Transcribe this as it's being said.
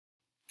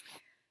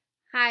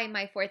Hi,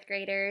 my fourth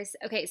graders.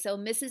 Okay, so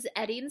Mrs.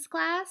 Edding's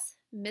class,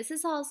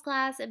 Mrs. Hall's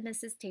class, and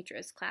Mrs.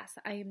 Tatro's class.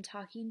 I am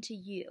talking to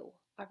you,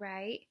 all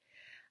right?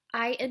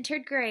 I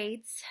entered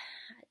grades,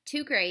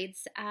 two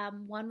grades.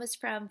 One was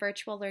from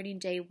Virtual Learning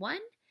Day 1,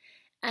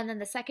 and then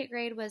the second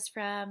grade was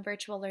from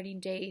Virtual Learning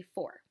Day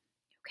 4,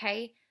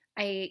 okay?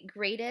 I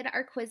graded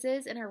our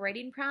quizzes and our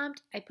writing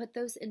prompt. I put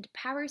those into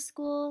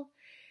PowerSchool,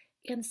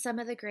 and some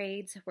of the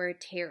grades were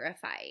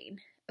terrifying.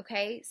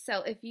 Okay,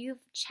 so if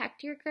you've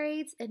checked your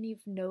grades and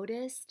you've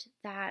noticed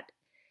that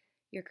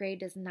your grade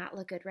does not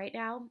look good right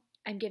now,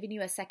 I'm giving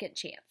you a second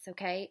chance,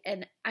 okay?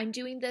 And I'm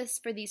doing this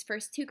for these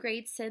first two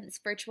grades since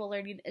virtual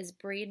learning is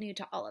brand new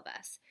to all of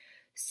us.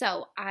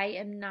 So I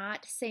am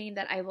not saying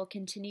that I will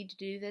continue to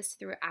do this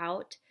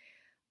throughout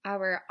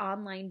our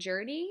online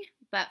journey,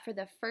 but for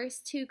the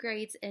first two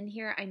grades in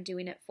here, I'm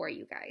doing it for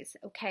you guys,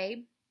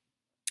 okay?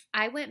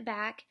 I went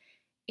back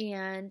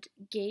and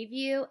gave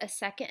you a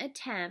second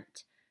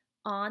attempt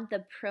on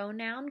the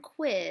pronoun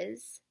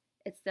quiz.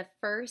 It's the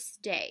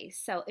first day.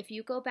 So if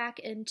you go back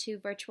into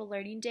Virtual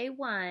Learning Day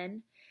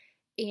 1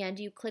 and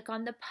you click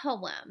on the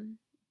poem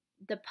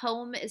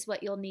is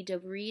what you'll need to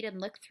read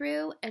and look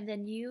through, and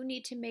then you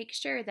need to make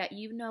sure that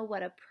you know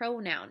what a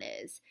pronoun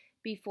is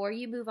before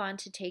you move on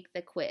to take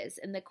the quiz.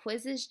 And the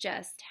quiz is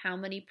just how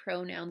many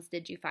pronouns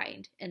did you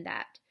find in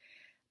that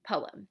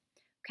poem,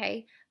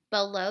 okay?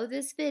 Below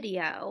this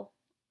video,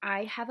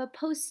 I have a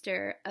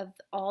poster of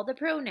all the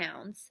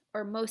pronouns,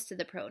 or most of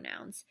the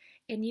pronouns,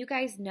 and you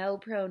guys know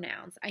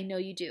pronouns. I know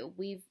you do.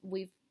 We've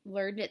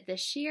learned it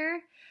this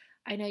year.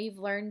 I know you've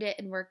learned it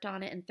and worked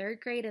on it in third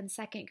grade and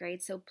second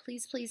grade, so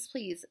please, please,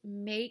 please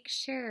make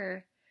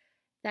sure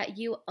that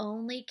you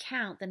only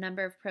count the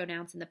number of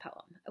pronouns in the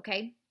poem,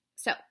 okay?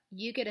 So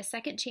you get a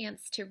second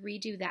chance to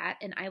redo that,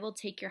 and I will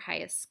take your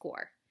highest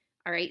score.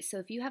 All right, so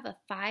if you have a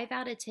 5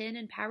 out of 10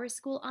 in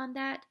PowerSchool on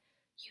that,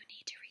 you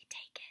need to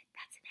retake it.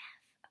 That's an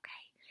F,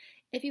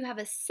 okay? If you have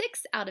a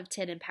 6 out of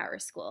 10 in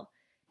PowerSchool,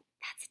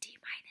 that's a D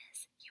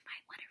minus. You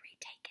might want to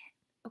retake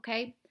it,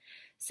 okay?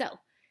 So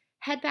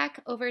head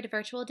back over to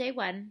Virtual Day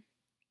 1,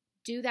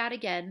 do that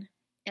again,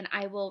 and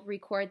I will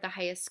record the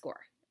highest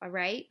score, all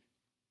right?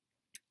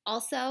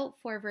 Also,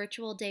 for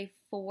Virtual Day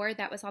 4,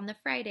 that was on the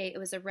Friday, it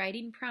was a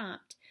writing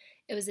prompt.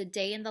 It was a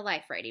day in the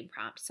life writing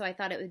prompt, so I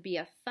thought it would be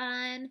a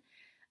fun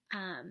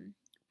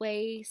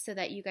way so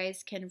that you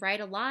guys can write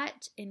a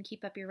lot and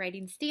keep up your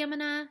writing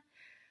stamina.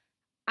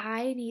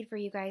 I need for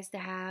you guys to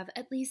have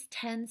at least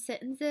 10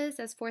 sentences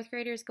as fourth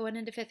graders going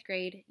into fifth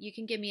grade. You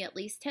can give me at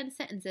least 10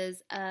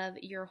 sentences of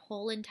your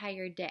whole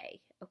entire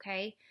day,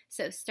 okay?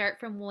 So start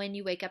from when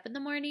you wake up in the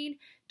morning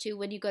to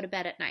when you go to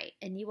bed at night,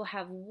 and you will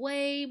have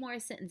way more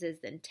sentences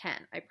than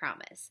 10, I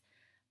promise.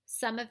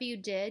 Some of you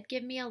did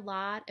give me a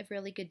lot of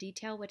really good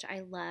detail, which I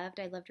loved.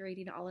 I loved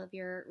reading all of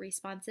your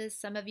responses.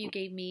 Some of you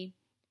gave me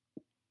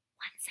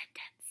one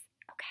sentence,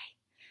 okay?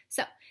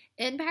 So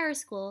in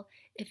PowerSchool,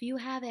 if you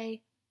have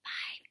a 5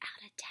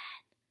 out of 10,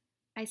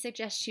 I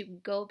suggest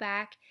you go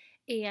back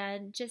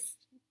and just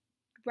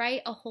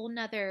write a whole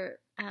nother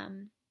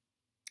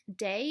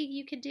day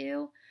you could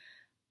do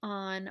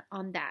on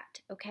that,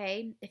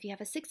 okay? If you have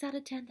a 6 out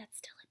of 10, that's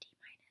still a D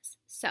minus.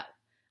 So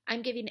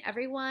I'm giving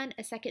everyone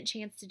a second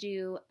chance to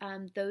do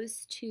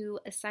those two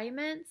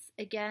assignments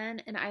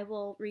again, and I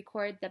will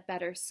record the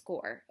better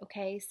score,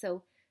 okay?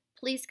 So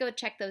please go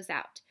check those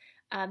out.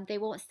 They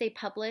won't stay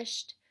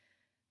published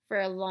for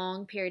a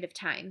long period of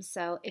time.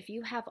 So if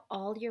you have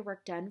all your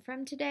work done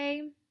from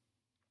today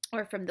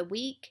or from the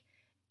week,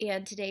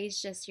 and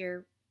today's just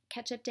your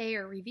catch-up day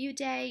or review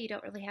day, you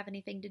don't really have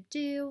anything to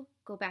do,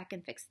 go back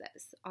and fix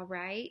those, all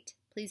right?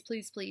 Please,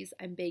 please, please,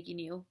 I'm begging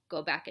you,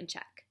 go back and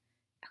check.